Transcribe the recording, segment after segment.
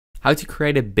how to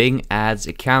create a Bing Ads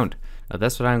account. Now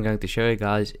that's what I'm going to show you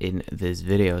guys in this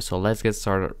video, so let's get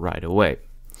started right away.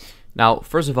 Now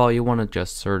first of all, you want to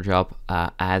just search up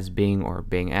Ads Bing or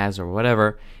Bing Ads or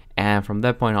whatever, and from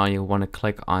that point on you want to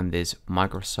click on this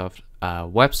Microsoft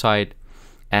website,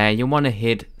 and you want to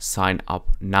hit sign up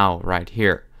now right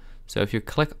here. So if you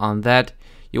click on that,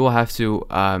 you will have to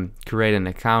create an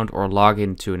account or log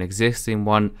into an existing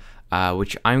one,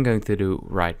 which I'm going to do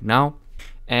right now.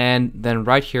 And then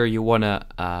right here you want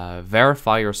to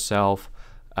verify yourself,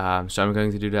 so I'm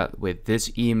going to do that with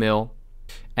this email,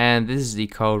 and this is the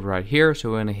code right here. So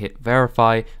we're going to hit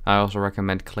verify. I also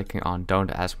recommend clicking on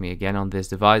don't ask me again on this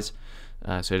device,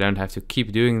 so you don't have to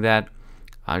keep doing that.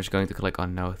 I'm just going to click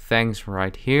on no thanks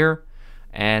right here.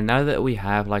 And now that we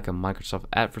have like a Microsoft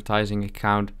advertising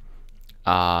account,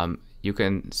 you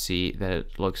can see that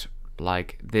it looks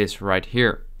like this right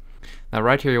here. Now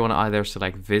right here you want to either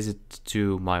select visit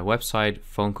to my website,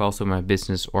 phone calls to my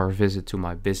business, or visit to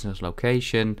my business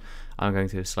location. I'm going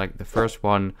to select the first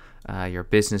one, your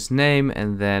business name,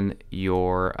 and then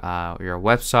your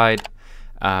website.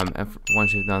 And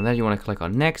once you've done that, you want to click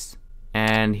on next,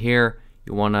 and here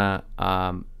you want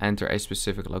to enter a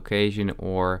specific location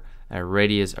or a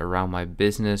radius around my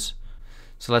business.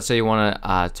 So let's say you want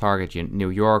to target New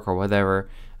York or whatever.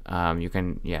 You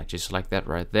can just select that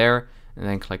right there, and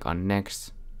then click on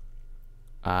next.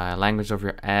 Language of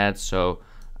your ad, so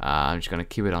I'm just gonna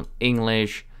keep it on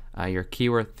English. Your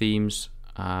keyword themes,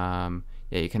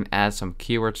 you can add some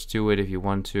keywords to it if you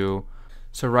want to.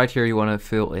 So right here you want to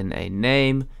fill in a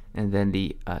name, and then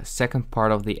the second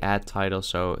part of the ad title.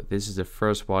 So this is the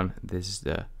first one, this is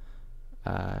the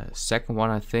second one,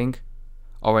 I think.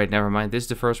 Oh wait, never mind, this is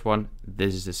the first one,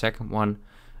 this is the second one.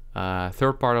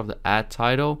 Third part of the ad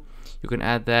title, you can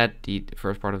add that, the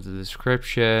first part of the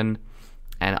description,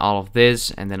 and all of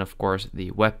this, and then of course the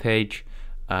web page.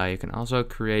 You can also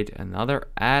create another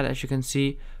ad, as you can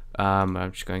see.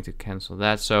 I'm just going to cancel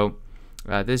that. So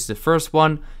this is the first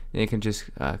one. Then you can just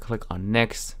click on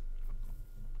next.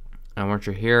 And once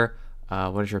you're here,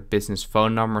 what is your business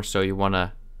phone number? So you want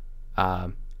to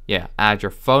add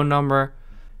your phone number,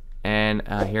 and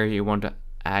here you want to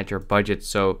add your budget.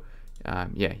 So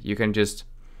you can just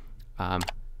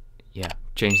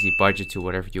change the budget to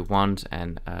whatever you want,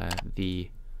 and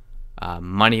the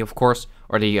money, of course,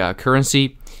 or the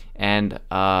currency. And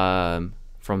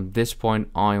from this point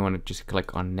on, you want to just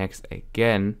click on next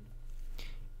again.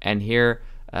 And here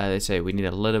they say we need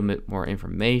a little bit more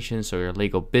information, so your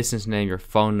legal business name, your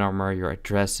phone number, your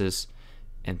addresses,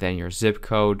 and then your zip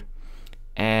code.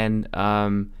 And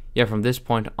from this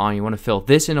point on, you want to fill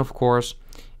this in, of course,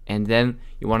 and then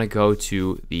you want to go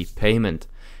to the payment.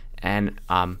 And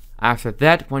after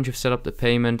that, once you've set up the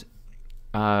payment,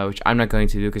 which I'm not going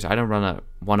to do because I don't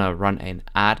want to run an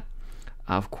ad,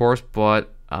 of course,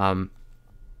 but once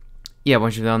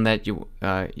you've done that, you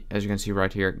as you can see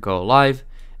right here, go live,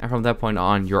 and from that point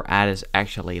on your ad is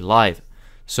actually live.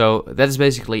 So that is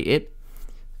basically it.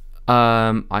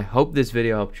 I hope this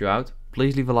video helped you out.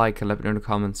 Please leave a like and let me know in the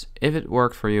comments if it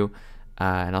worked for you,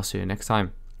 and I'll see you next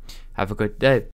time. Have a good day.